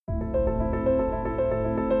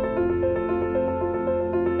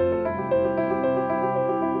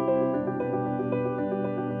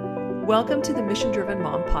Welcome to the Mission Driven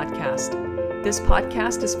Mom Podcast. This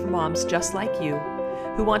podcast is for moms just like you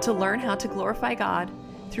who want to learn how to glorify God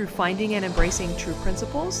through finding and embracing true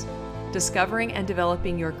principles, discovering and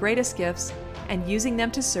developing your greatest gifts, and using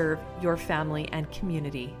them to serve your family and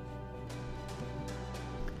community.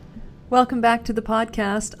 Welcome back to the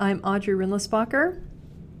podcast. I'm Audrey Rinlisbacher,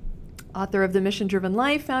 author of The Mission Driven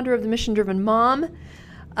Life, founder of The Mission Driven Mom.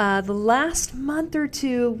 The last month or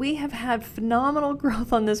two, we have had phenomenal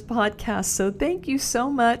growth on this podcast, so thank you so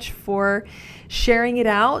much for sharing it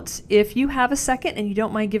out. If you have a second and you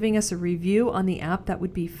don't mind giving us a review on the app, that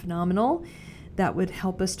would be phenomenal. That would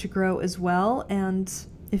help us to grow as well. And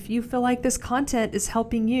if you feel like this content is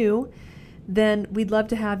helping you, then we'd love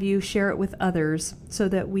to have you share it with others so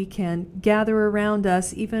that we can gather around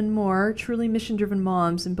us even more truly mission-driven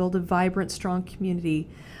moms and build a vibrant, strong community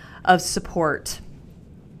of support.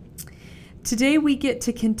 Today we get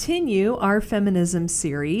to continue our feminism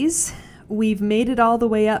series. We've made it all the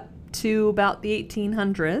way up to about the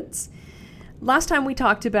 1800s. Last time we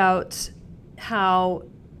talked about how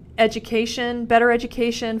education, better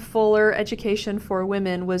education, fuller education for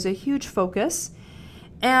women was a huge focus,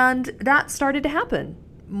 and that started to happen.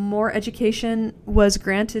 More education was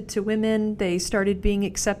granted to women. They started being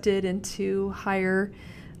accepted into higher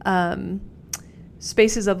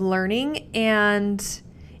spaces of learning, and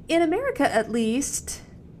in America, at least,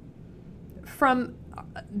 from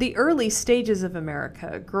the early stages of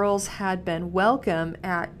America, girls had been welcome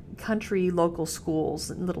at country local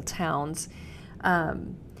schools and little towns.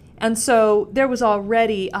 And so there was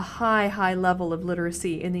already a high level of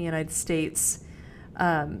literacy in the United States,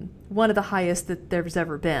 one of the highest that there's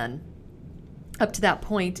ever been up to that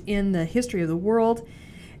point in the history of the world.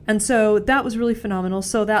 And so that was really phenomenal.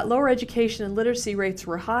 So that lower education and literacy rates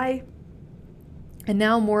were high. And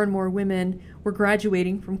now more and more women were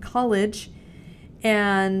graduating from college,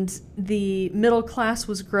 and the middle class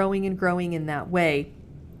was growing and growing in that way.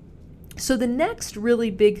 So the next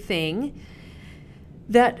really big thing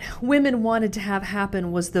that women wanted to have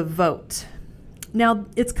happen was the vote. Now,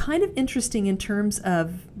 it's kind of interesting in terms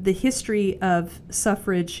of the history of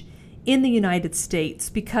suffrage in the United States,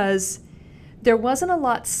 because there wasn't a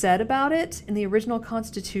lot said about it in the original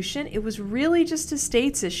Constitution. It was really just a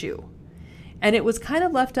states issue. And it was kind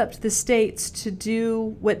of left up to the states to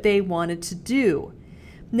do what they wanted to do.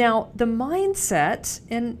 Now, the mindset,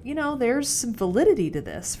 and there's some validity to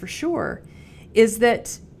this for sure, is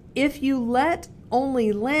that if you let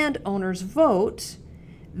only landowners vote,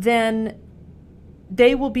 then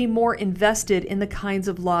they will be more invested in the kinds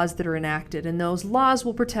of laws that are enacted. And those laws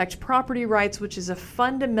will protect property rights, which is a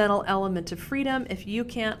fundamental element of freedom. If you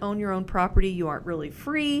can't own your own property, you aren't really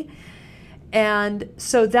free. And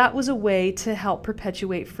so that was a way to help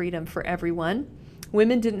perpetuate freedom for everyone.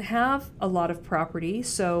 Women didn't have a lot of property,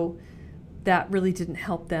 so that really didn't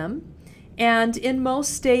help them. And in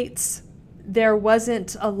most states, there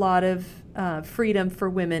wasn't a lot of freedom for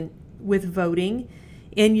women with voting.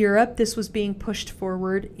 In Europe, this was being pushed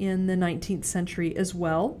forward in the 19th century as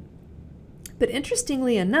well. But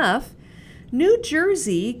interestingly enough, New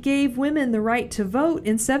Jersey gave women the right to vote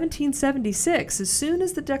in 1776. As soon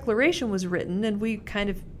as the Declaration was written and we kind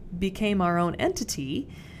of became our own entity,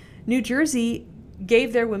 New Jersey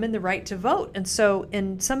gave their women the right to vote. And so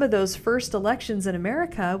in some of those first elections in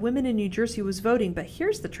America, women in New Jersey was voting. But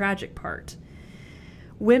here's the tragic part.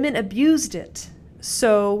 Women abused it.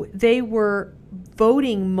 So they were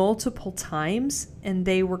voting multiple times, and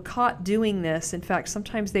they were caught doing this. In fact,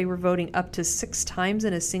 sometimes they were voting up to 6 times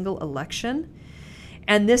in a single election.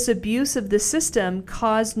 And this abuse of the system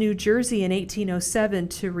caused New Jersey in 1807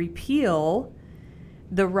 to repeal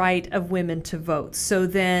the right of women to vote. So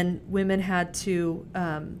then women had to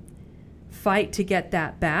fight to get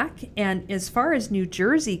that back. And as far as New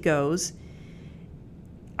Jersey goes,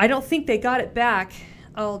 I don't think they got it back.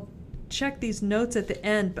 I'll check these notes at the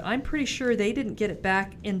end, but I'm pretty sure they didn't get it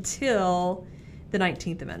back until the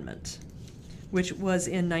 19th Amendment, which was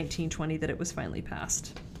in 1920 that it was finally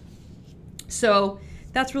passed. So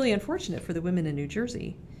that's really unfortunate for the women in New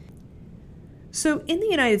Jersey. So in the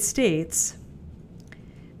United States,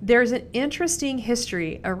 there's an interesting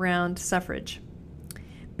history around suffrage,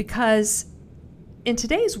 because in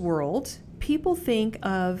today's world, people think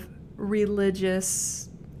of religious,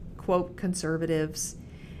 quote, conservatives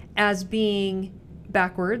as being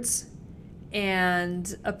backwards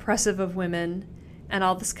and oppressive of women and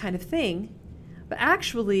all this kind of thing. But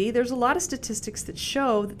actually, there's a lot of statistics that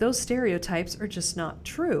show that those stereotypes are just not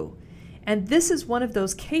true. And this is one of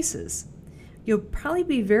those cases. You'll probably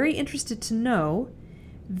be very interested to know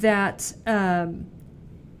that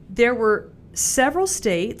there were several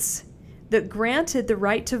states that granted the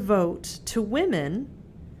right to vote to women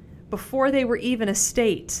before they were even a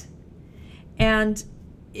state. And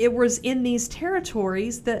it was in these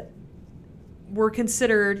territories that were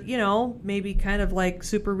considered, maybe kind of like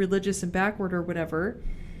super religious and backward or whatever.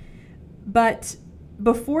 But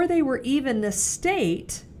before they were even a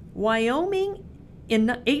state, Wyoming in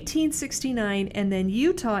 1869 and then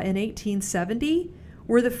Utah in 1870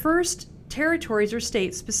 were the first territories or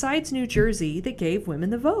states besides New Jersey that gave women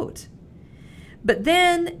the vote. But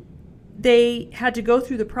then they had to go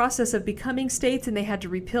through the process of becoming states, and they had to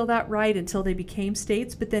repeal that right until they became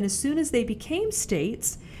states. But then as soon as they became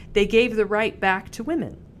states, they gave the right back to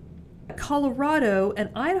women. Colorado and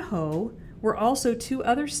Idaho were also two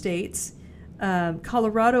other states.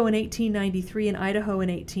 Colorado in 1893 and Idaho in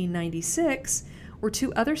 1896 were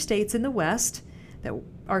two other states in the West that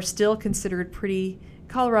are still considered pretty,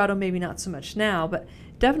 Colorado maybe not so much now, but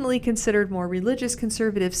definitely considered more religious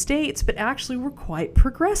conservative states, but actually were quite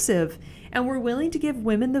progressive and were willing to give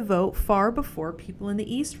women the vote far before people in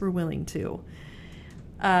the East were willing to.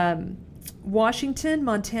 Washington,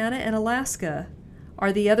 Montana, and Alaska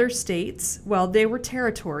are the other states, well, they were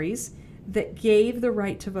territories that gave the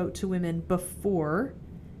right to vote to women before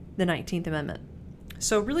the 19th Amendment.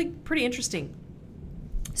 So really pretty interesting.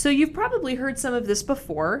 So you've probably heard some of this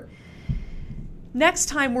before. Next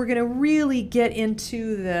time we're going to really get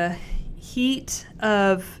into the heat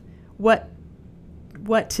of what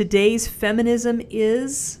today's feminism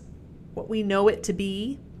is, what we know it to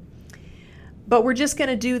be. But we're just going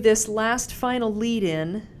to do this last final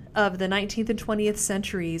lead-in of the 19th and 20th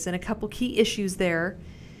centuries and a couple key issues there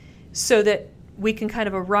so that we can kind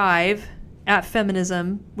of arrive at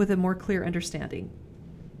feminism with a more clear understanding.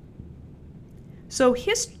 So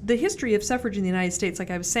the history of suffrage in the United States,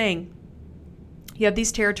 like I was saying, you had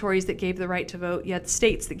these territories that gave the right to vote. You had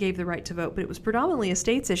states that gave the right to vote, but it was predominantly a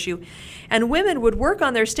states issue. And women would work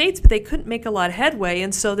on their states, but they couldn't make a lot of headway.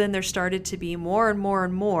 And so then there started to be more and more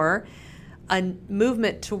and more a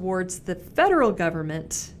movement towards the federal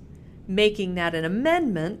government making that an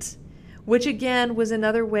amendment, which again was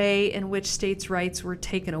another way in which states' rights were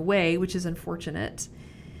taken away, which is unfortunate.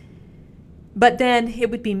 But then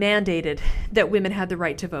it would be mandated that women had the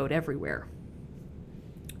right to vote everywhere.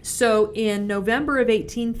 So in November of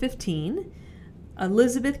 1815,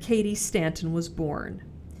 Elizabeth Cady Stanton was born.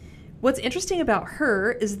 What's interesting about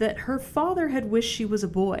her is that her father had wished she was a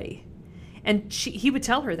boy, and he would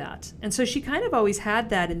tell her that. And so she kind of always had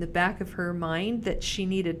that in the back of her mind that she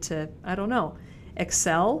needed to,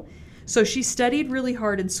 excel. So she studied really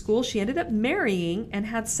hard in school. She ended up marrying and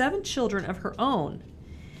had 7 children of her own.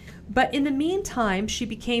 But in the meantime, she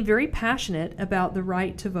became very passionate about the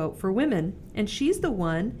right to vote for women, and she's the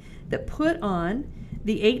one that put on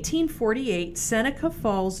the 1848 Seneca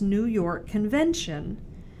Falls, New York Convention.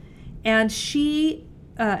 And she,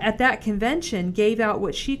 at that convention, gave out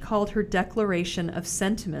what she called her Declaration of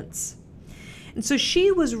Sentiments. And so she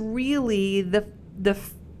was really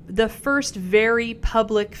the first very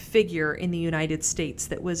public figure in the United States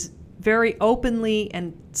that was very openly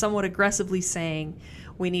and somewhat aggressively saying,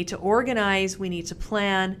 we need to organize, we need to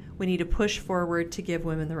plan, we need to push forward to give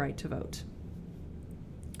women the right to vote.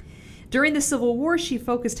 During the Civil War, she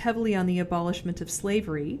focused heavily on the abolishment of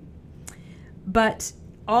slavery, but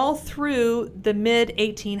all through the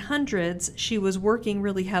mid-1800s, she was working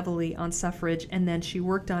really heavily on suffrage, and then she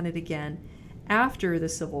worked on it again after the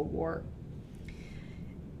Civil War.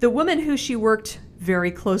 The woman who she worked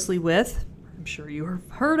very closely with, I'm sure you have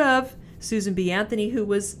heard of, Susan B. Anthony, who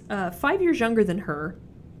was 5 years younger than her.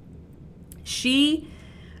 She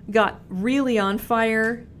got really on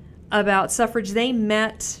fire about suffrage. They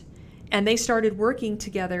met and they started working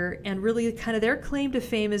together, and really kind of their claim to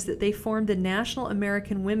fame is that they formed the National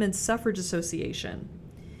American Women's Suffrage Association.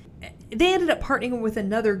 They ended up partnering with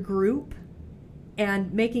another group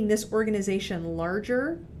and making this organization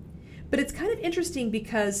larger. But it's kind of interesting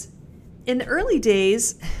because in the early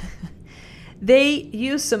days, they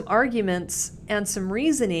used some arguments and some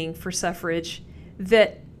reasoning for suffrage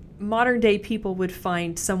that modern day people would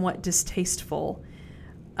find somewhat distasteful.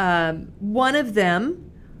 One of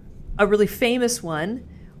them, a really famous one,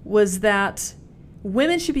 was that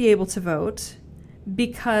women should be able to vote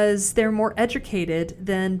because they're more educated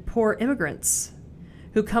than poor immigrants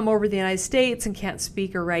who come over to the United States and can't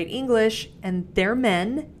speak or write English, and they're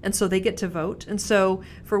men, and so they get to vote. And so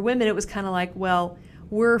for women, it was kind of like, well,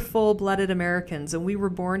 we're full-blooded Americans, and we were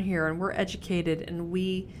born here, and we're educated, and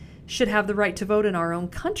we should have the right to vote in our own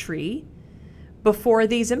country before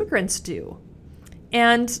these immigrants do.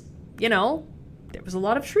 And, there was a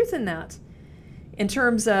lot of truth in that in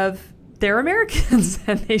terms of they're Americans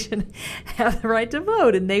and they should have the right to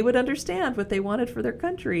vote, and they would understand what they wanted for their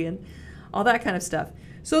country and all that kind of stuff.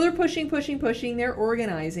 So they're pushing, they're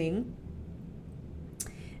organizing.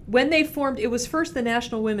 When they formed, it was first the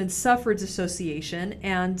National Women's Suffrage Association,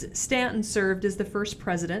 and Stanton served as the first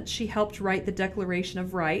president. She helped write the Declaration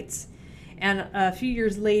of Rights, and a few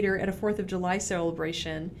years later at a 4th of July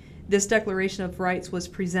celebration, this Declaration of Rights was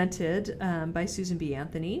presented by Susan B.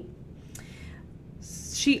 Anthony.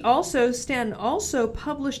 Stanton also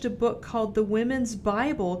published a book called The Women's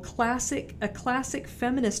Bible, a classic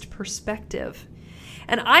feminist perspective.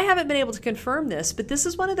 And I haven't been able to confirm this, but this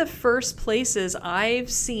is one of the first places I've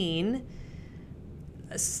seen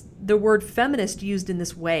the word feminist used in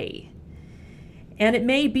this way. And it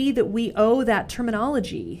may be that we owe that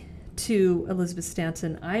terminology to Elizabeth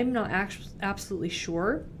Stanton. I'm not absolutely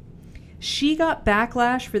sure. She got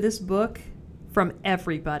backlash for this book from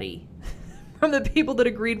everybody, from the people that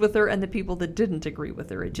agreed with her and the people that didn't agree with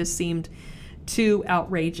her. It just seemed too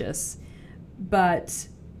outrageous. But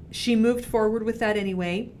she moved forward with that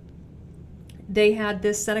anyway. They had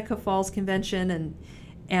this Seneca Falls Convention,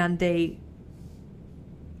 and they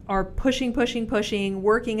are pushing,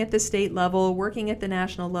 working at the state level, working at the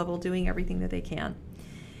national level, doing everything that they can.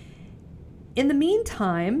 In the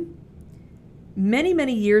meantime, many,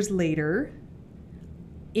 many years later,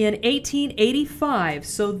 in 1885,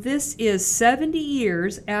 so this is 70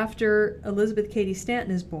 years after Elizabeth Cady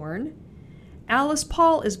Stanton is born, Alice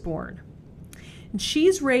Paul is born. And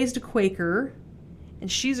she's raised a Quaker,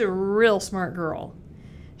 and she's a real smart girl.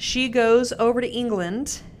 She goes over to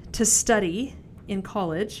England to study in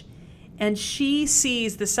college, and she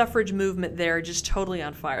sees the suffrage movement there just totally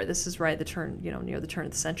on fire. This is right at the turn, near the turn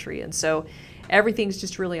of the century, and so everything's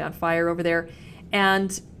just really on fire over there.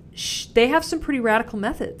 And they have some pretty radical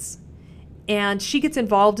methods, and she gets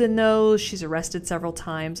involved in those. She's arrested several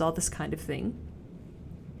times, all this kind of thing.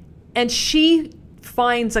 And she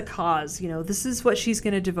finds a cause. This is what she's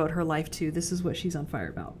going to devote her life to. This is what she's on fire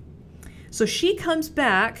about. So she comes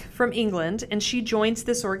back from England, and she joins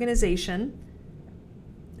this organization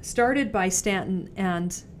started by Stanton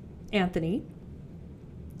and Anthony.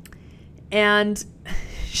 And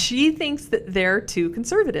she thinks that they're too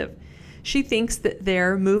conservative. She thinks that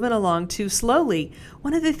they're moving along too slowly.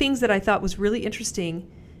 One of the things that I thought was really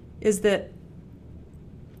interesting is that,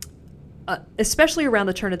 especially around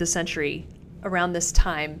the turn of the century, around this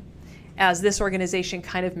time, as this organization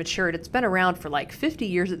kind of matured, it's been around for like 50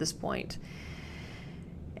 years at this point.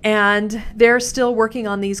 And they're still working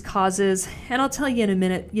on these causes. And I'll tell you in a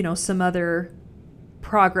minute, some other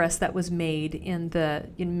progress that was made in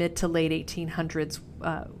mid to late 1800s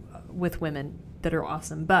with women that are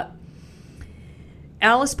awesome. But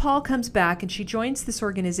Alice Paul comes back and she joins this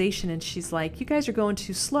organization, and she's like, you guys are going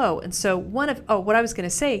too slow. And so one of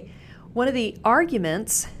the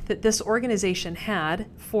arguments that this organization had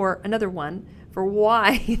for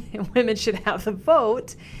why women should have the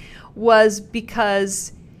vote was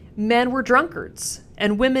because men were drunkards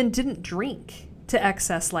and women didn't drink to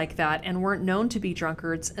excess like that and weren't known to be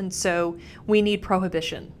drunkards. And so we need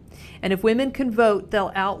prohibition. And if women can vote,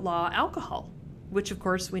 they'll outlaw alcohol, which of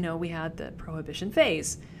course we know we had the prohibition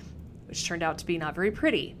phase, which turned out to be not very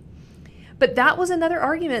pretty. But that was another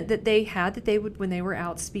argument that they had, that they would, when they were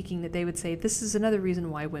out speaking, that they would say, this is another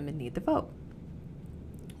reason why women need the vote.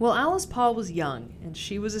 Well, Alice Paul was young, and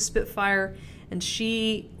she was a Spitfire, and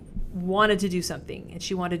she wanted to do something, and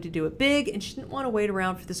she wanted to do it big, and she didn't want to wait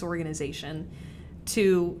around for this organization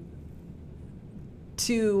to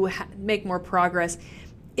make more progress.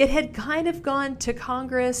 It had kind of gone to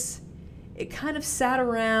Congress. It kind of sat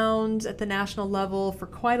around at the national level for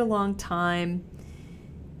quite a long time.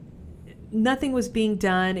 Nothing was being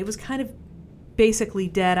done. It was kind of basically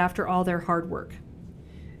dead after all their hard work.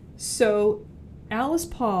 So Alice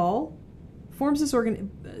Paul joins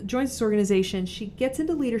this organization. She gets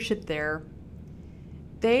into leadership there.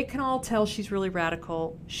 They can all tell she's really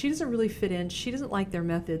radical. She doesn't really fit in. She doesn't like their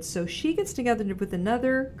methods. So she gets together with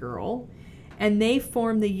another girl, and they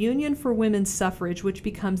form the Union for Women's Suffrage, which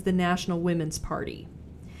becomes the National Women's Party,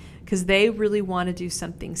 because they really want to do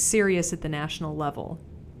something serious at the national level.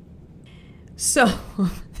 So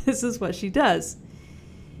this is what she does.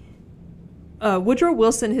 Woodrow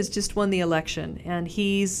Wilson has just won the election, and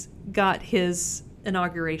he's got his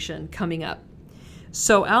inauguration coming up.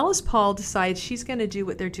 So Alice Paul decides she's going to do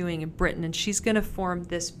what they're doing in Britain, and she's going to form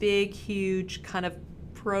this big, huge kind of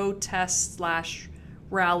protest /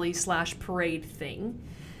 rally / parade thing.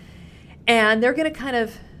 And they're going to kind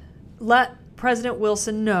of let President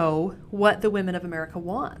Wilson know what the women of America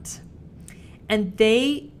want. And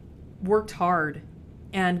they worked hard.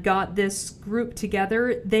 and got this group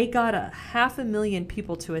together. They got 500,000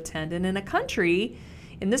 people to attend. And in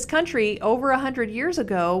this country, over 100 years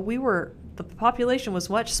ago, the population was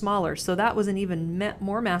much smaller. So that was an even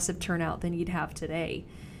more massive turnout than you'd have today.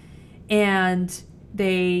 And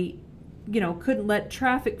they, couldn't let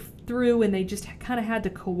traffic through, and they just kind of had to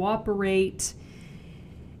cooperate.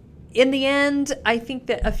 In the end, I think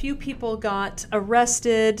that a few people got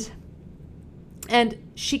arrested,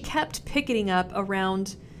 and she kept picketing up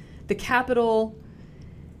around the Capitol,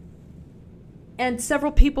 and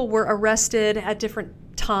several people were arrested at different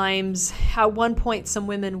times. At one point, some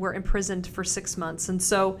women were imprisoned for 6 months. And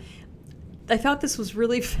so I thought this was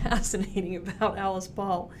really fascinating about Alice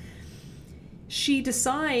Paul. She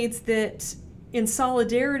decides that in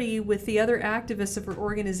solidarity with the other activists of her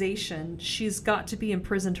organization, she's got to be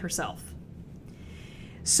imprisoned herself.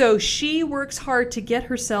 So she works hard to get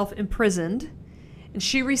herself imprisoned, and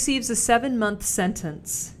she receives a 7-month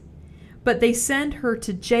sentence. But they send her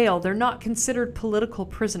to jail. They're not considered political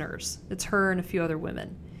prisoners. It's her and a few other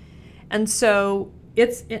women. And so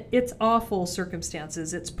it's awful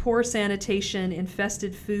circumstances. It's poor sanitation,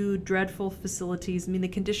 infested food, dreadful facilities. I mean, the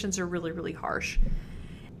conditions are really, really harsh.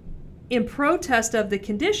 In protest of the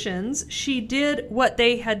conditions, she did what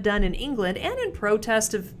they had done in England, and in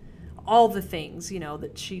protest of all the things,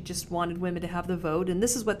 that she just wanted women to have the vote. And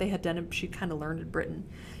this is what they had done, and she kind of learned in Britain.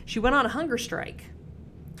 She went on a hunger strike,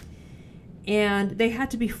 and they had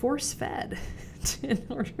to be force-fed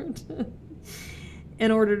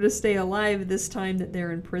in order to stay alive this time that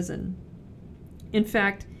they're in prison. In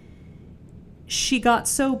fact, she got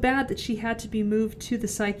so bad that she had to be moved to the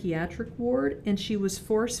psychiatric ward, and she was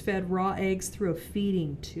force-fed raw eggs through a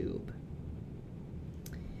feeding tube.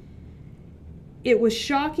 It was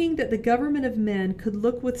shocking that the government of men could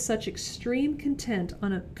look with such extreme contempt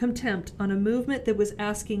on a movement that was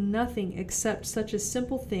asking nothing except such a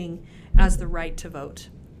simple thing as the right to vote.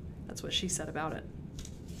 That's what she said about it.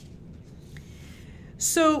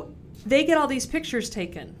 So they get all these pictures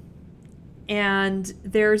taken, and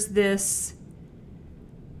there's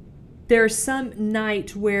some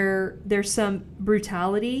night where there's some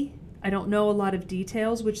brutality. I don't know a lot of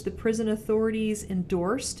details, which the prison authorities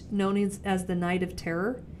endorsed, known as the Night of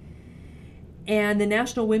Terror. And the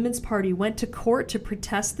National Women's Party went to court to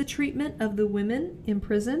protest the treatment of the women in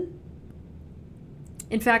prison.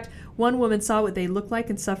 In fact, one woman saw what they looked like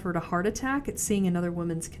and suffered a heart attack at seeing another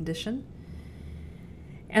woman's condition.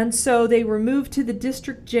 And so they were moved to the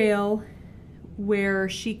district jail where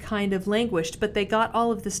she kind of languished, but they got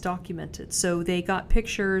all of this documented. So they got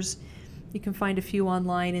pictures. You can find a few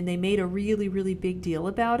online, and they made a really, really big deal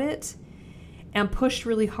about it and pushed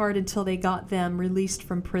really hard until they got them released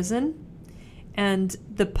from prison. And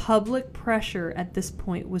the public pressure at this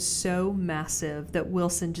point was so massive that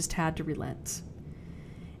Wilson just had to relent.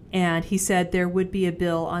 And he said there would be a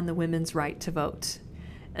bill on the women's right to vote.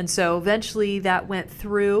 And so eventually that went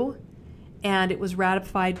through, and it was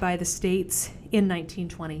ratified by the states in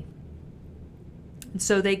 1920. And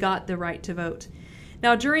so they got the right to vote.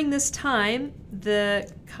 Now, during this time,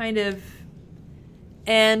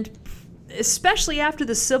 and especially after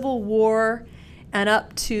the Civil War and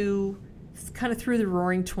up to kind of through the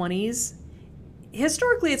Roaring 20s,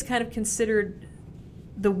 historically it's kind of considered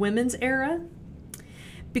the women's era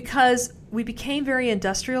because we became very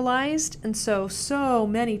industrialized, and so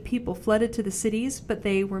many people flooded to the cities, but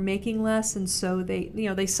they were making less, and so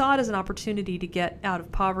they saw it as an opportunity to get out of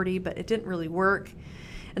poverty, but it didn't really work.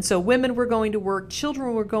 And so women were going to work,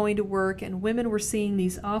 children were going to work, and women were seeing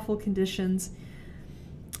these awful conditions.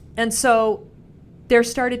 And so there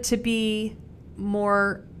started to be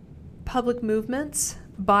more public movements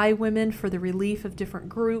by women for the relief of different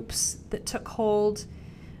groups that took hold.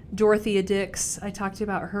 Dorothea Dix, I talked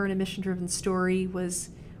about her in a Mission-Driven Story, was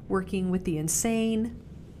working with the insane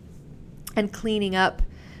and cleaning up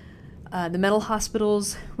the mental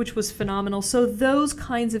hospitals, which was phenomenal. So those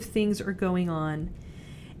kinds of things are going on.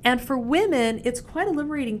 And for women, it's quite a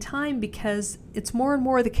liberating time because it's more and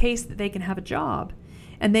more the case that they can have a job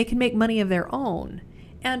and they can make money of their own.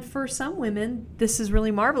 And for some women, this is really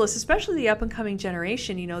marvelous, especially the up-and-coming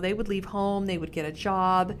generation. They would leave home, they would get a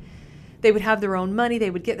job, they would have their own money, they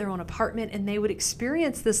would get their own apartment, and they would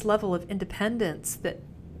experience this level of independence that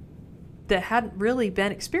hadn't really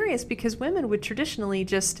been experienced because women would traditionally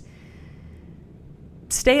just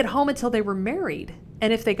stay at home until they were married.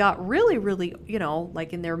 And if they got really, really,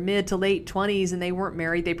 like in their mid to late 20s and they weren't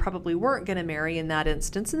married, they probably weren't going to marry in that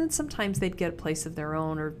instance. And then sometimes they'd get a place of their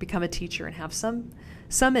own or become a teacher and have some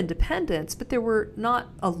independence. But there were not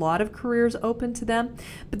a lot of careers open to them.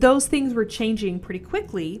 But those things were changing pretty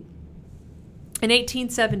quickly. In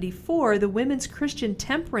 1874, the Women's Christian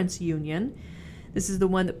Temperance Union, this is the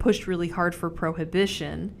one that pushed really hard for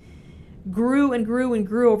prohibition, grew and grew and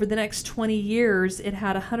grew over the next 20 years. It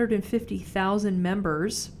had 150,000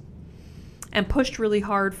 members and pushed really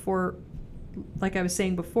hard for, like I was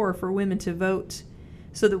saying before, for women to vote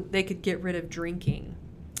so that they could get rid of drinking.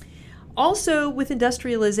 Also, with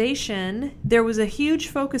industrialization, there was a huge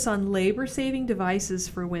focus on labor-saving devices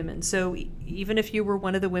for women. So even if you were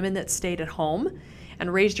one of the women that stayed at home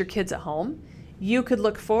and raised your kids at home, you could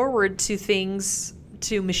look forward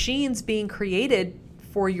to machines being created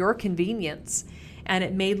for your convenience. And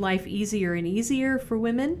it made life easier and easier for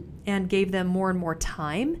women and gave them more and more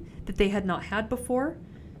time that they had not had before.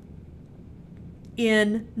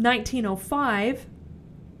 In 1905,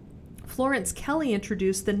 Florence Kelly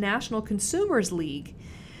introduced the National Consumers League.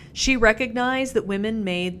 She recognized that women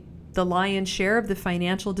made the lion's share of the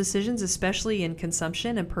financial decisions, especially in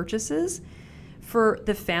consumption and purchases for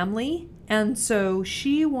the family. And so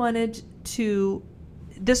she wanted to,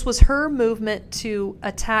 this was her movement to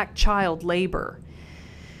attack child labor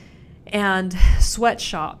and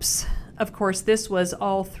sweatshops. Of course, this was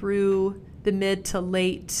all through the mid to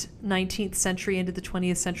late 19th century into the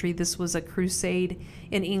 20th century. This was a crusade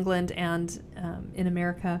in England and in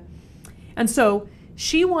America. And so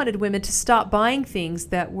she wanted women to stop buying things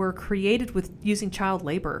that were created with using child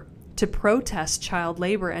labor, to protest child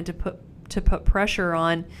labor and to put pressure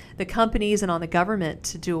on the companies and on the government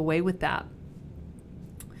to do away with that,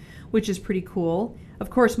 which is pretty cool. Of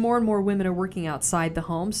course, more and more women are working outside the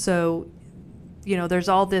home, so there's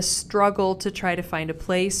all this struggle to try to find a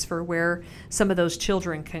place for where some of those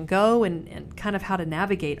children can go and kind of how to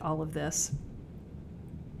navigate all of this.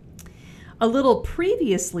 A little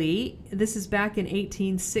previously, this is back in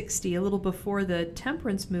 1860, a little before the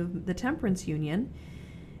temperance movement, the Temperance Union.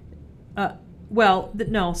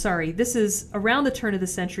 This is around the turn of the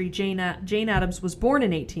century. Jane Addams was born in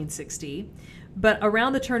 1860. But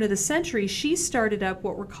around the turn of the century, she started up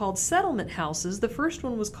what were called settlement houses. The first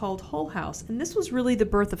one was called Hull House, and this was really the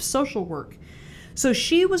birth of social work. So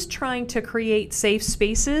she was trying to create safe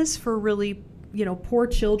spaces for really, poor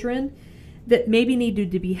children that maybe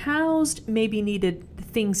needed to be housed, maybe needed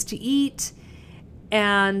things to eat.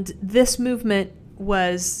 And this movement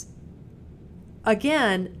was,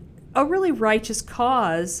 again, a really righteous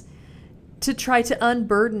cause to try to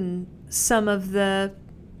unburden some of the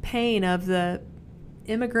pain of the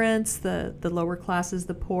immigrants, the lower classes,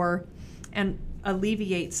 the poor, and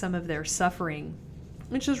alleviate some of their suffering,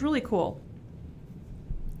 which is really cool.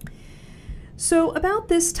 So about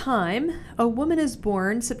this time, a woman is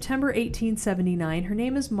born, September 1879. Her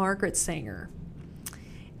name is Margaret Sanger.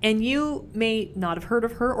 And you may not have heard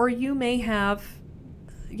of her, or you may have,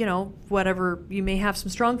 you may have some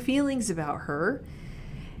strong feelings about her.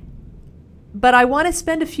 But I want to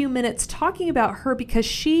spend a few minutes talking about her because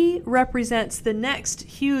she represents the next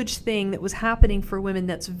huge thing that was happening for women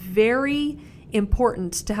that's very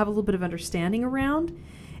important to have a little bit of understanding around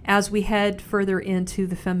as we head further into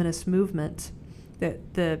the feminist movement,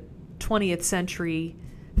 the 20th century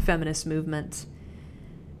feminist movement.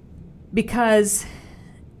 Because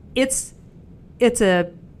it's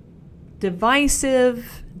a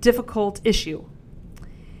divisive, difficult issue.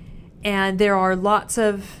 And there are lots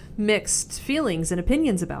of mixed feelings and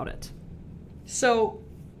opinions about it. So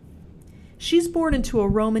she's born into a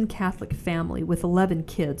Roman Catholic family with 11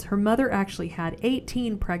 kids. Her mother actually had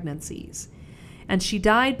 18 pregnancies, and she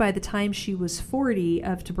died by the time she was 40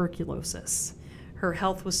 of tuberculosis. Her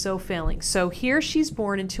health was so failing. So here she's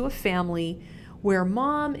born into a family where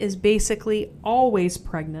mom is basically always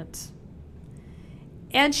pregnant.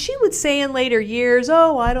 And she would say in later years,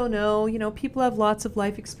 I don't know, people have lots of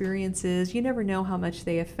life experiences. You never know how much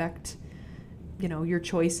they affect, your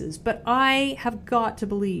choices. But I have got to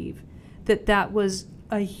believe that was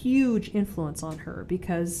a huge influence on her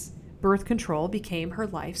because birth control became her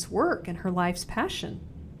life's work and her life's passion.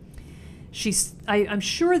 I'm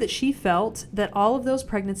sure that she felt that all of those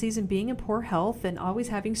pregnancies and being in poor health and always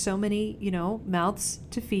having so many, mouths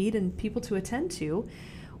to feed and people to attend to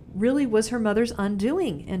really was her mother's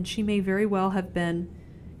undoing, and she may very well have been,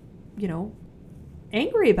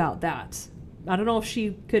 angry about that. I don't know if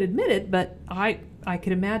she could admit it, but I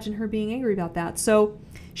could imagine her being angry about that. So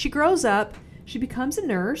she grows up, she becomes a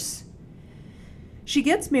nurse, she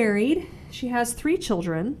gets married, she has 3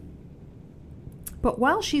 children, but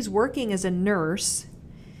while she's working as a nurse,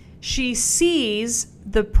 she sees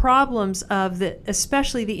the problems of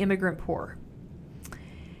especially the immigrant poor.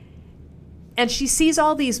 And she sees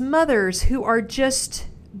all these mothers who are just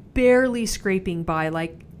barely scraping by,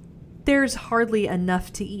 like there's hardly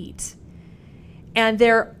enough to eat. And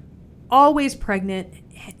they're always pregnant,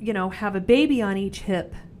 have a baby on each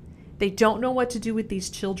hip. They don't know what to do with these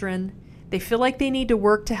children. They feel like they need to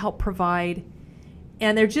work to help provide.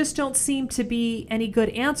 And there just don't seem to be any good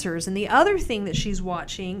answers. And the other thing that she's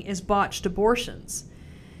watching is botched abortions.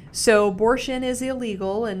 So abortion is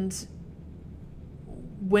illegal, and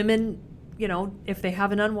women, if they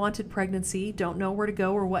have an unwanted pregnancy, don't know where to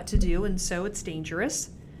go or what to do, and so it's dangerous.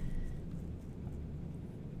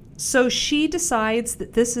 So she decides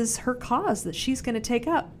that this is her cause that she's going to take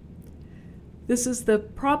up. This is the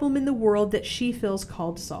problem in the world that she feels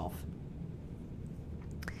called to solve.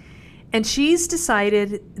 And she's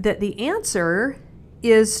decided that the answer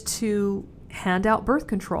is to hand out birth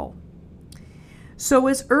control. So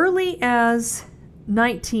as early as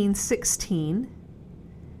 1916,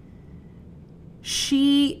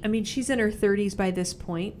 she's in her 30s by this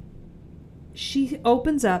point. She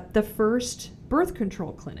opens up the first birth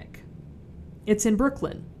control clinic. It's in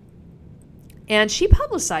Brooklyn. And she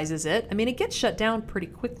publicizes it. It gets shut down pretty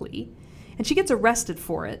quickly, and she gets arrested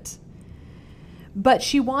for it. But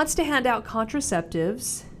she wants to hand out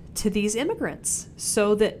contraceptives to these immigrants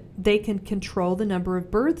so that they can control the number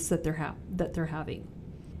of births that they're having.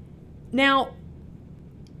 Now,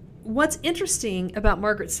 what's interesting about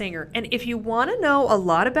Margaret Sanger, and if you want to know a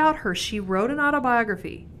lot about her, she wrote an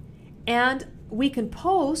autobiography, and we can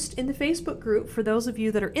post in the Facebook group for those of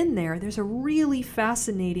you that are in there. There's a really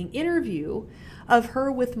fascinating interview of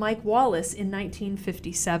her with Mike Wallace in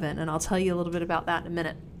 1957, and I'll tell you a little bit about that in a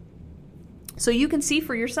minute. So you can see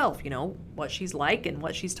for yourself, what she's like and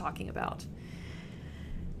what she's talking about.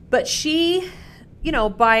 But she,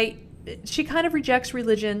 she kind of rejects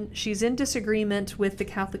religion. She's in disagreement with the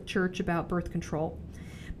Catholic Church about birth control.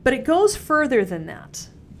 But it goes further than that.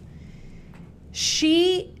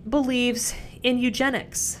 She believes in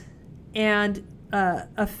eugenics. And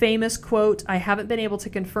a famous quote, I haven't been able to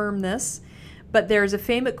confirm this, but there's a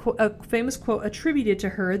famous quote attributed to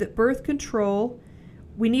her that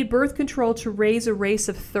we need birth control to raise a race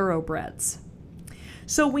of thoroughbreds.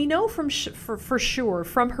 So we know for sure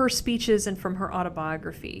from her speeches and from her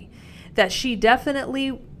autobiography that she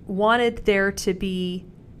definitely wanted there to be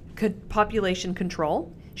population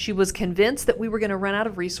control. She was convinced that we were going to run out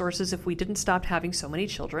of resources if we didn't stop having so many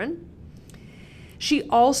children. She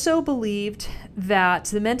also believed that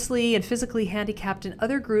the mentally and physically handicapped and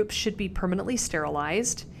other groups should be permanently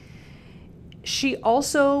sterilized. She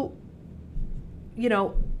also,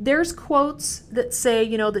 there's quotes that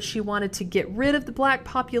say, that she wanted to get rid of the black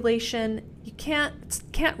population. You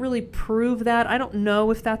can't really prove that. I don't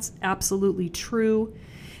know if that's absolutely true.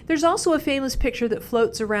 There's also a famous picture that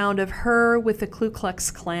floats around of her with the Ku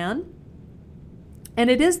Klux Klan.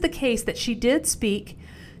 And it is the case that she did speak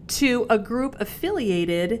to a group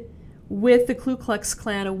affiliated with the Ku Klux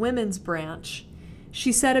Klan, a women's branch.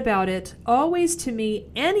 She said about it, "Always to me,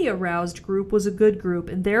 any aroused group was a good group,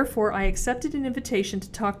 and therefore I accepted an invitation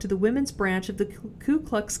to talk to the women's branch of the Ku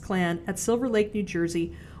Klux Klan at Silver Lake, New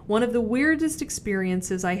Jersey, one of the weirdest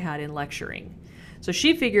experiences I had in lecturing." So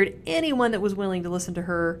she figured anyone that was willing to listen to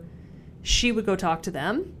her, she would go talk to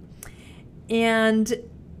them. And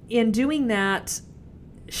in doing that,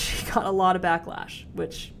 she got a lot of backlash,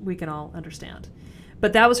 which we can all understand.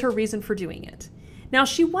 But that was her reason for doing it. Now,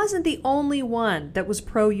 she wasn't the only one that was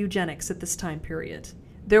pro-eugenics at this time period.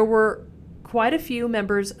 There were quite a few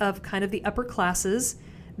members of kind of the upper classes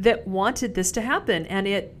that wanted this to happen, and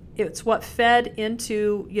it's what fed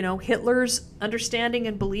into, Hitler's understanding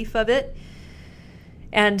and belief of it.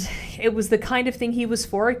 And it was the kind of thing he was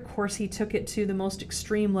for. Of course, he took it to the most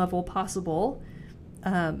extreme level possible.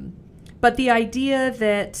 But the idea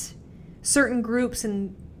that certain groups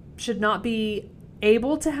should not be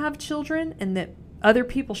able to have children and that other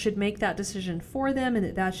people should make that decision for them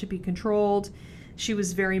and that should be controlled, she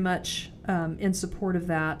was very much in support of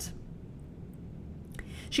that.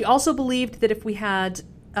 She also believed that if we had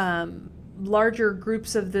larger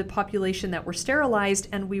groups of the population that were sterilized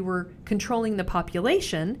and we were controlling the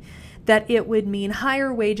population, that it would mean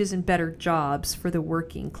higher wages and better jobs for the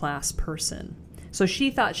working class person. So she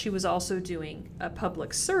thought she was also doing a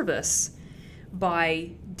public service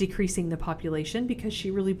by decreasing the population because she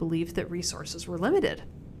really believed that resources were limited.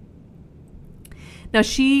 Now,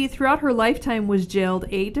 she, throughout her lifetime, was jailed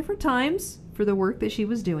 8 different times for the work that she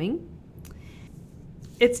was doing.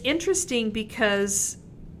 It's interesting because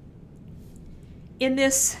in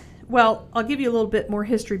this, I'll give you a little bit more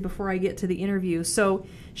history before I get to the interview. So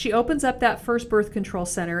she opens up that first birth control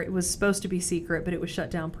center. It was supposed to be secret, but it was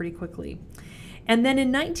shut down pretty quickly. And then in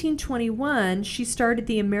 1921, she started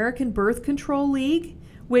the American Birth Control League,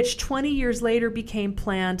 which 20 years later became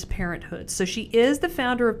Planned Parenthood. So she is the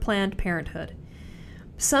founder of Planned Parenthood.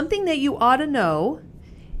 something that you ought to know.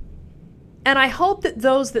 And I hope that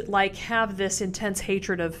those that like have this intense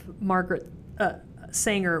hatred of Margaret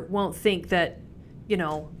Sanger won't think that,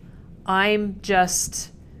 I'm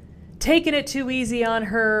just taking it too easy on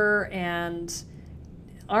her and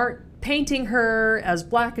aren't painting her as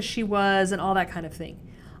black as she was and all that kind of thing.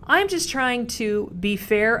 I'm just trying to be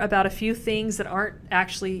fair about a few things that aren't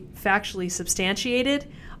actually factually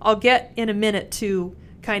substantiated. I'll get in a minute to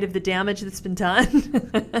kind of the damage that's been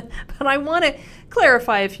done. But I want to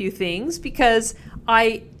clarify a few things because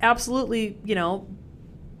I absolutely,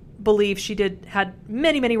 believe she had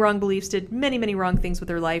many, many wrong beliefs, did many, many wrong things with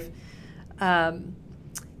her life, and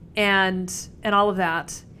all of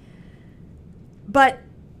that. But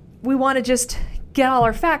we want to just get all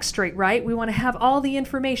our facts straight, right? We want to have all the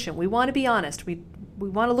information. We want to be honest. We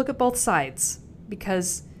want to look at both sides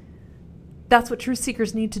because that's what truth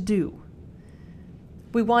seekers need to do.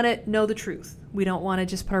 We want to know the truth. We don't want to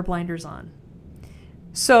just put our blinders on.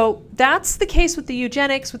 So that's the case with the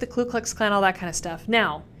eugenics, with the Ku Klux Klan, all that kind of stuff.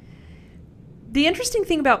 Now, the interesting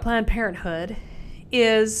thing about Planned Parenthood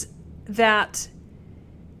is that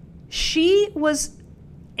she was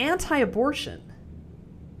anti-abortion.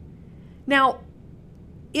 Now,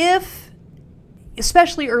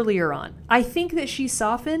 especially earlier on, I think that she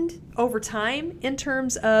softened over time in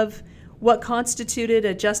terms of what constituted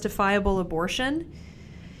a justifiable abortion.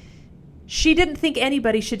 She didn't think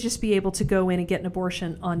anybody should just be able to go in and get an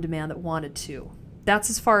abortion on demand that wanted to. That's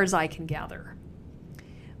as far as I can gather.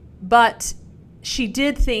 But she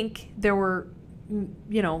did think there were,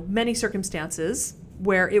 many circumstances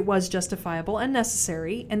where it was justifiable and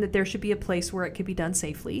necessary, and that there should be a place where it could be done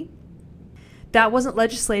safely. That wasn't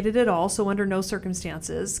legislated at all, so under no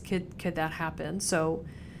circumstances could that happen. So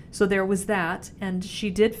there was that, and she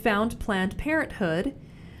did found Planned Parenthood.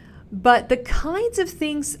 But the kinds of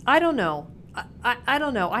things, I don't know. I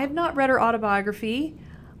don't know. I have not read her autobiography.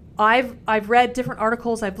 I've read different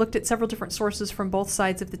articles. I've looked at several different sources from both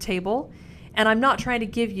sides of the table. And I'm not trying to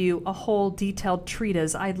give you a whole detailed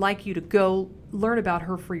treatise. I'd like you to go learn about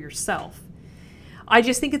her for yourself. I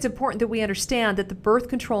just think it's important that we understand that the birth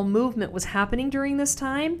control movement was happening during this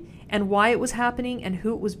time and why it was happening and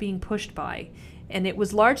who it was being pushed by. And it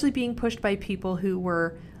was largely being pushed by people who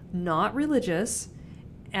were not religious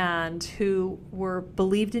and who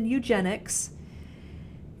believed in eugenics,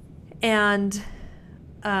 and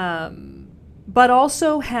but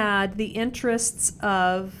also had the interests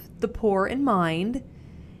of the poor in mind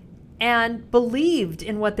and believed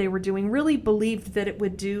in what they were doing, really believed that it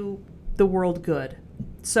would do the world good.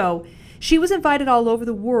 So she was invited all over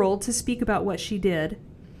the world to speak about what she did.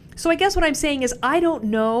 So I guess what I'm saying is I don't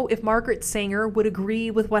know if Margaret Sanger would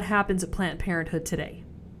agree with what happens at Planned Parenthood today.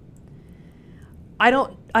 I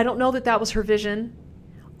don't know that was her vision,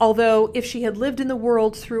 although if she had lived in the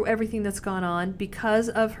world through everything that's gone on because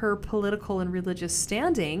of her political and religious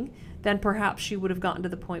standing, then perhaps she would have gotten to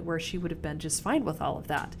the point where she would have been just fine with all of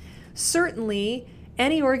that. Certainly,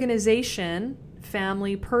 any organization,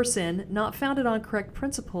 family, person not founded on correct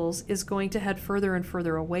principles is going to head further and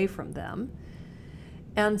further away from them.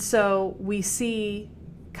 And so we see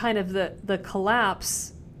kind of the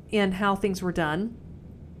collapse in how things were done.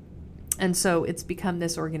 And so it's become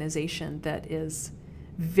this organization that is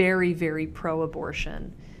very, very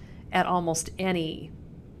pro-abortion at almost any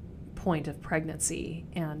point of pregnancy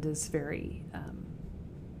and is very,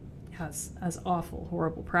 has awful,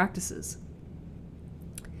 horrible practices.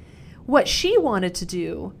 What she wanted to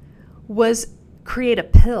do was create a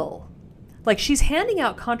pill. Like, she's handing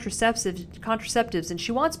out contraceptives, and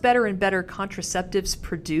she wants better and better contraceptives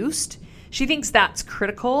produced. She thinks that's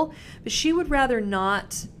critical, but she would rather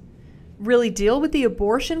not really deal with the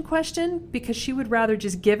abortion question because she would rather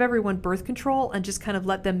just give everyone birth control and just kind of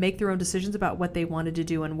let them make their own decisions about what they wanted to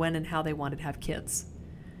do and when and how they wanted to have kids.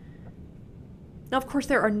 Now, of course,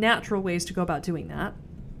 there are natural ways to go about doing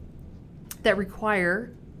that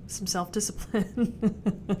require some self-discipline.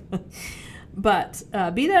 But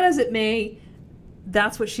be that as it may,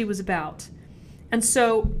 that's what she was about. And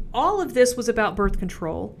so all of this was about birth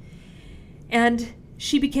control. And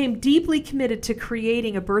she became deeply committed to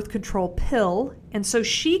creating a birth control pill. And so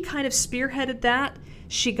she kind of spearheaded that.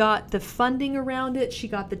 She got the funding around it. She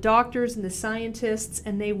got the doctors and the scientists,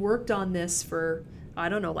 and they worked on this for,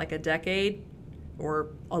 like a decade or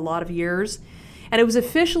a lot of years. And it was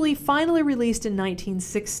finally released in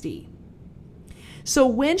 1960. So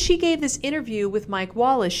when she gave this interview with Mike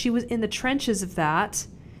Wallace, she was in the trenches of that,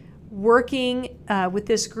 working with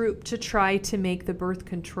this group to try to make the birth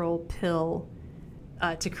control pill,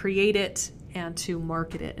 to create it and to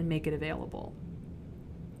market it and make it available.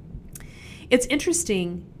 It's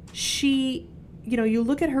interesting. She you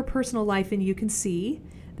look at her personal life and you can see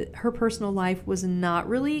that her personal life was not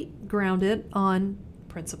really grounded on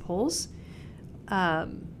principles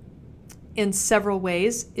in several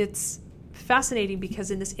ways. It's fascinating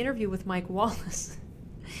because in this interview with Mike Wallace,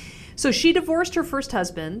 so she divorced her first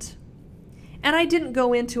husband, and I didn't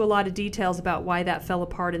go into a lot of details about why that fell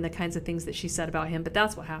apart and the kinds of things that she said about him, but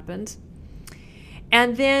that's what happened.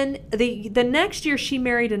 And then the next year she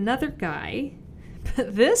married another guy,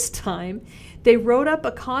 but this time they wrote up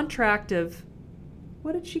a contract of,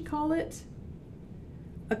 what did she call it?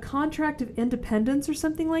 A contract of independence or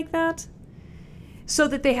something like that? So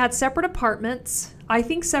that they had separate apartments, I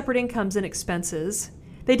think separate incomes and expenses.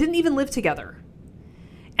 They didn't even live together.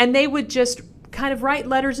 And they would just kind of write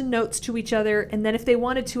letters and notes to each other, and then if they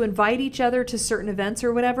wanted to invite each other to certain events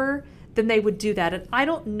or whatever, then they would do that. And I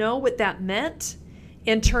don't know what that meant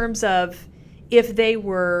in terms of if they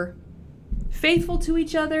were faithful to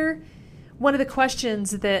each other. One of the questions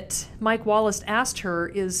that Mike Wallace asked her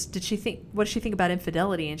is, what does she think about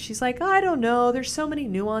infidelity? And she's like, I don't know. There's so many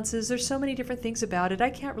nuances. There's so many different things about it. I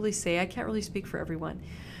can't really speak for everyone.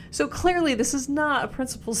 So clearly this is not a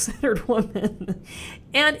principle-centered woman.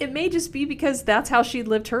 And it may just be because that's how she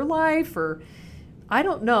lived her life, or I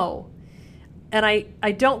don't know. And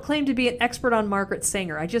I don't claim to be an expert on Margaret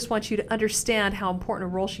Sanger. I just want you to understand how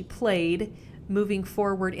important a role she played moving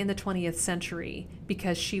forward in the 20th century,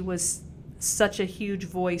 because she was such a huge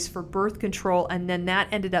voice for birth control. And then that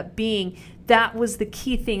ended up that was the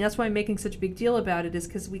key thing. That's why I'm making such a big deal about it, is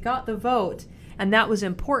because we got the vote and that was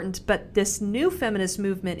important. But this new feminist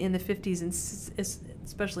movement in the 50s and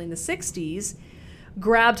especially in the 60s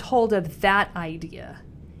grabbed hold of that idea.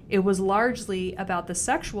 It was largely about the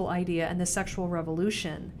sexual idea and the sexual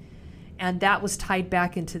revolution. And that was tied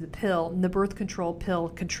back into the pill. And the birth control pill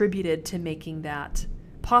contributed to making that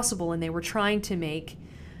possible. And they were trying to make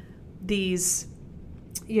these,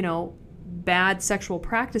 bad sexual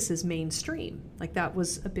practices mainstream. Like that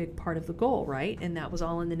was a big part of the goal, right? And that was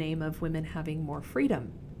all in the name of women having more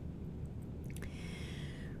freedom.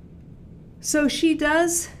 So she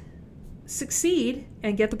does succeed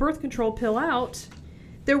and get the birth control pill out.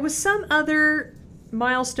 There was some other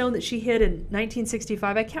milestone that she hit in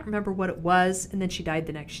 1965. I can't remember what it was. And then she died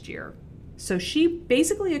the next year. So she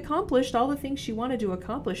basically accomplished all the things she wanted to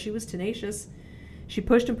accomplish. She was tenacious. She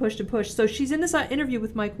pushed and pushed and pushed. So she's in this interview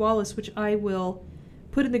with Mike Wallace, which I will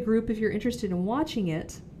put in the group if you're interested in watching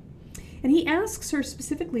it. And he asks her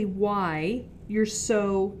specifically why you're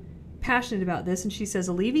so passionate about this. And she says,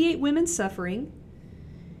 alleviate women's suffering,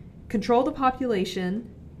 control the population,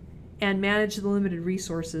 and manage the limited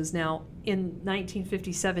resources. Now, in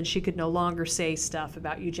 1957, she could no longer say stuff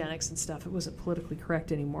about eugenics and stuff. It wasn't politically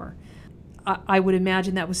correct anymore. I would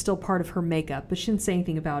imagine that was still part of her makeup, but she didn't say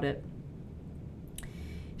anything about it.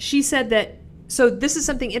 She said that, so this is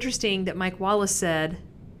something interesting that Mike Wallace said.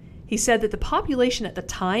 He said that the population at the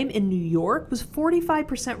time in New York was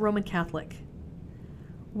 45% Roman Catholic,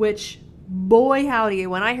 which, boy howdy,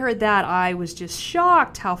 when I heard that, I was just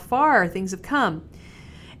shocked how far things have come.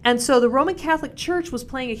 And so the Roman Catholic Church was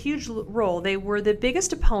playing a huge role. They were the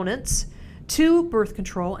biggest opponents to birth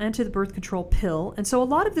control and to the birth control pill. And so a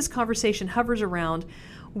lot of this conversation hovers around,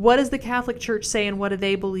 what does the Catholic Church say and what do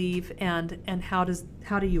they believe, and how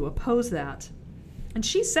do you oppose that? And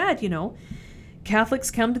she said, Catholics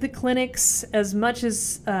come to the clinics as much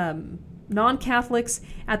as non-Catholics.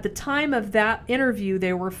 At the time of that interview,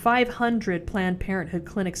 there were 500 Planned Parenthood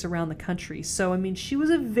clinics around the country. So, she was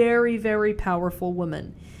a very, very powerful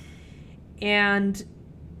woman. And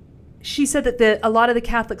she said that a lot of the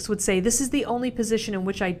Catholics would say, this is the only position in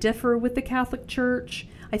which I differ with the Catholic Church.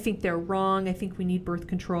 I think they're wrong. I think we need birth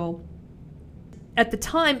control. At the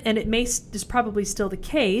time, and is probably still the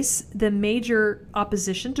case, the major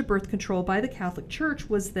opposition to birth control by the Catholic Church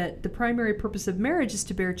was that the primary purpose of marriage is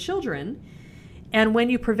to bear children, and when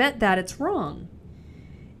you prevent that, it's wrong.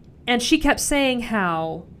 And she kept saying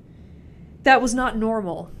how that was not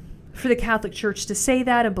normal for the Catholic Church to say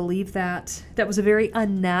that and believe that. That was a very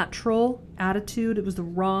unnatural attitude. It was the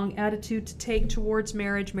wrong attitude to take towards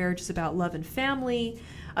marriage. Marriage is about love and family.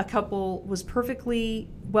 A couple was perfectly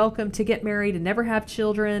welcome to get married and never have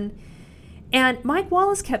children. And Mike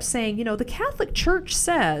Wallace kept saying, the Catholic Church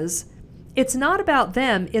says it's not about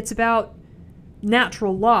them, it's about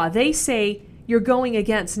natural law. They say you're going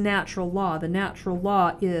against natural law. The natural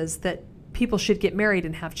law is that people should get married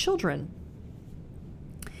and have children.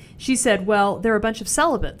 She said, well, they're a bunch of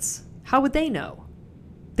celibates. How would they know?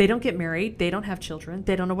 They don't get married. They don't have children.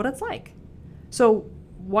 They don't know what it's like. So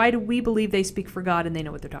why do we believe they speak for God and they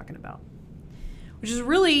know what they're talking about? Which is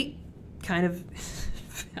really kind of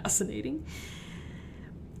fascinating.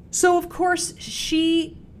 So, of course,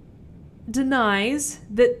 she denies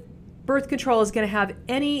that birth control is going to have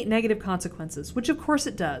any negative consequences, which of course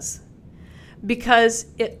it does, because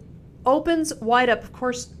it opens wide up. Of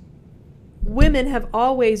course, women have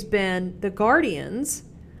always been the guardians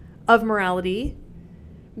of morality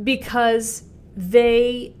because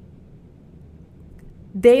they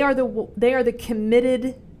are the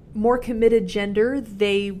committed, more committed gender.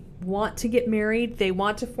 They want to get married. They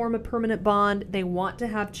want to form a permanent bond. They want to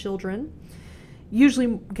have children,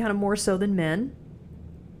 usually kind of more so than men.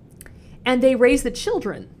 And they raise the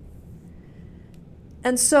children.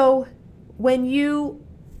 And so when you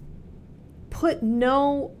put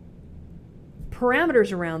no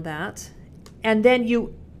parameters around that, and then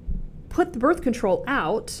you put the birth control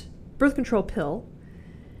pill,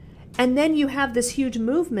 and then you have this huge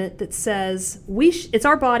movement that says, it's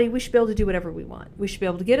our body, we should be able to do whatever we want. We should be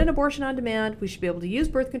able to get an abortion on demand, we should be able to use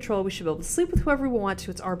birth control, we should be able to sleep with whoever we want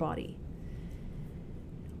to, it's our body.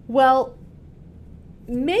 Well,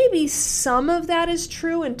 maybe some of that is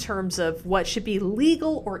true in terms of what should be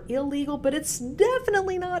legal or illegal, but it's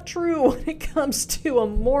definitely not true when it comes to a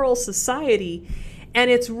moral society. And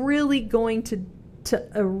it's really going to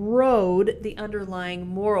erode the underlying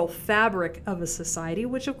moral fabric of a society,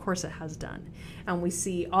 which of course it has done. And we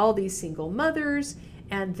see all these single mothers,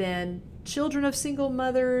 and then children of single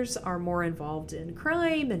mothers are more involved in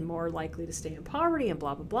crime and more likely to stay in poverty and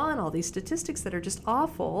blah, blah, blah, and all these statistics that are just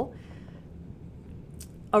awful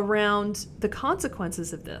around the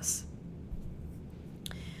consequences of this.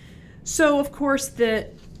 So, of course,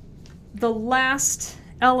 the last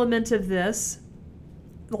element of this,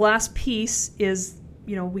 the last piece is,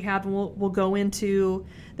 we'll go into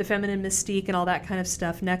the feminine mystique and all that kind of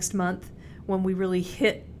stuff next month when we really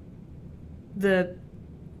hit the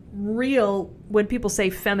real, when people say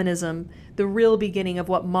feminism, the real beginning of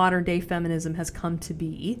what modern day feminism has come to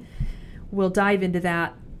be. We'll dive into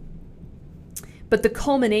that. But the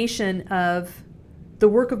culmination of the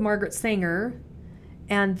work of Margaret Sanger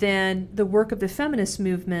and then the work of the feminist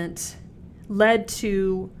movement led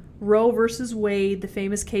to Roe versus Wade, the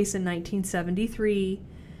famous case in 1973,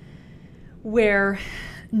 where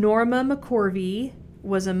Norma McCorvey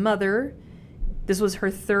was a mother. This was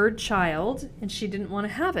her third child, and she didn't want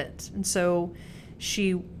to have it. And so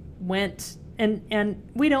she went,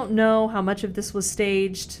 and we don't know how much of this was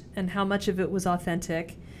staged and how much of it was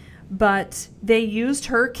authentic, but they used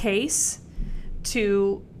her case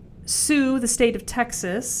to sue the state of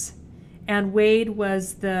Texas, and Wade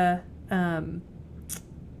was the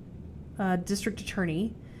district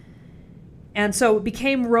attorney. And so it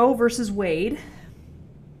became Roe versus Wade,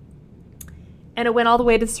 and it went all the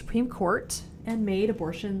way to the Supreme Court and made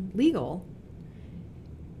abortion legal.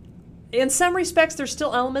 In some respects, there's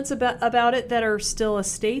still elements about it that are still a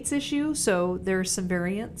state's issue, so there's some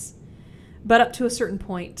variance. But up to a certain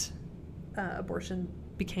point, abortion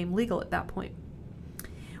became legal at that point.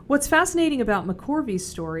 What's fascinating about McCorvey's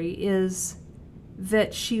story is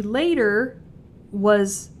that she later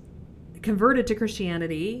was converted to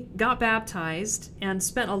Christianity, got baptized, and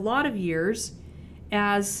spent a lot of years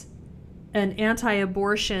as an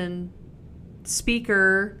anti-abortion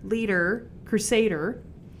speaker, leader, crusader.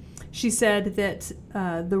 She said that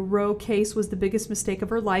the Roe case was the biggest mistake of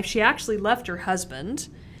her life. She actually left her husband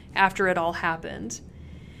after it all happened.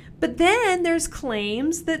 But then there's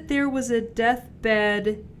claims that there was a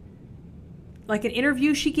deathbed, like an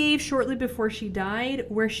interview she gave shortly before she died,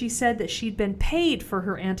 where she said that she'd been paid for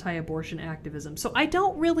her anti-abortion activism. So I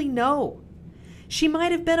don't really know. She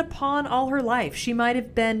might have been a pawn all her life. She might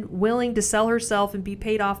have been willing to sell herself and be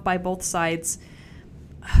paid off by both sides.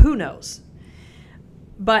 Who knows?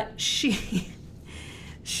 But she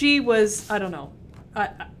was, I don't know.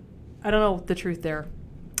 I don't know the truth there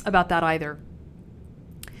about that either.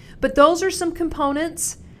 But those are some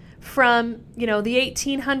components from, the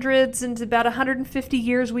 1800s and about 150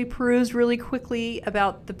 years. We perused really quickly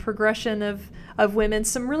about the progression of women,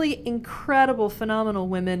 some really incredible, phenomenal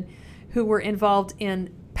women who were involved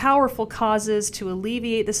in powerful causes to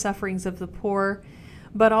alleviate the sufferings of the poor,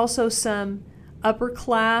 but also some upper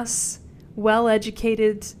class,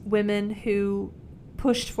 well-educated women who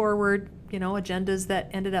pushed forward, agendas that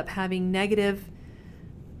ended up having negative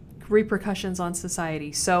repercussions on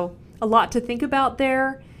society. So a lot to think about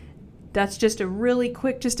there. That's just a really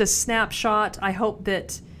quick, just a snapshot. I hope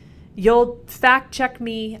that you'll fact check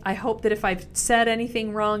me. I hope that if I've said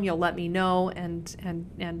anything wrong, you'll let me know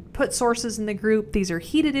and put sources in the group. These are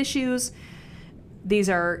heated issues. These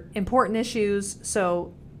are important issues.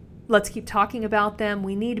 So let's keep talking about them.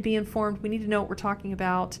 We need to be informed. We need to know what we're talking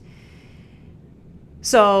about.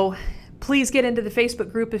 So Please get into the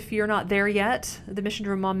Facebook group if you're not there yet, the Mission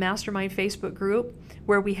Driven Mom Mastermind Facebook group,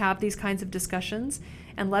 where we have these kinds of discussions,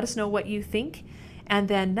 and let us know what you think. And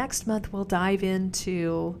then next month we'll dive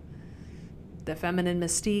into the feminine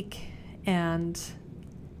mystique and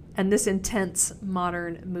this intense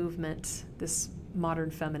modern movement, this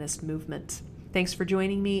modern feminist movement. Thanks for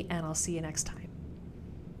joining me, and I'll see you next time.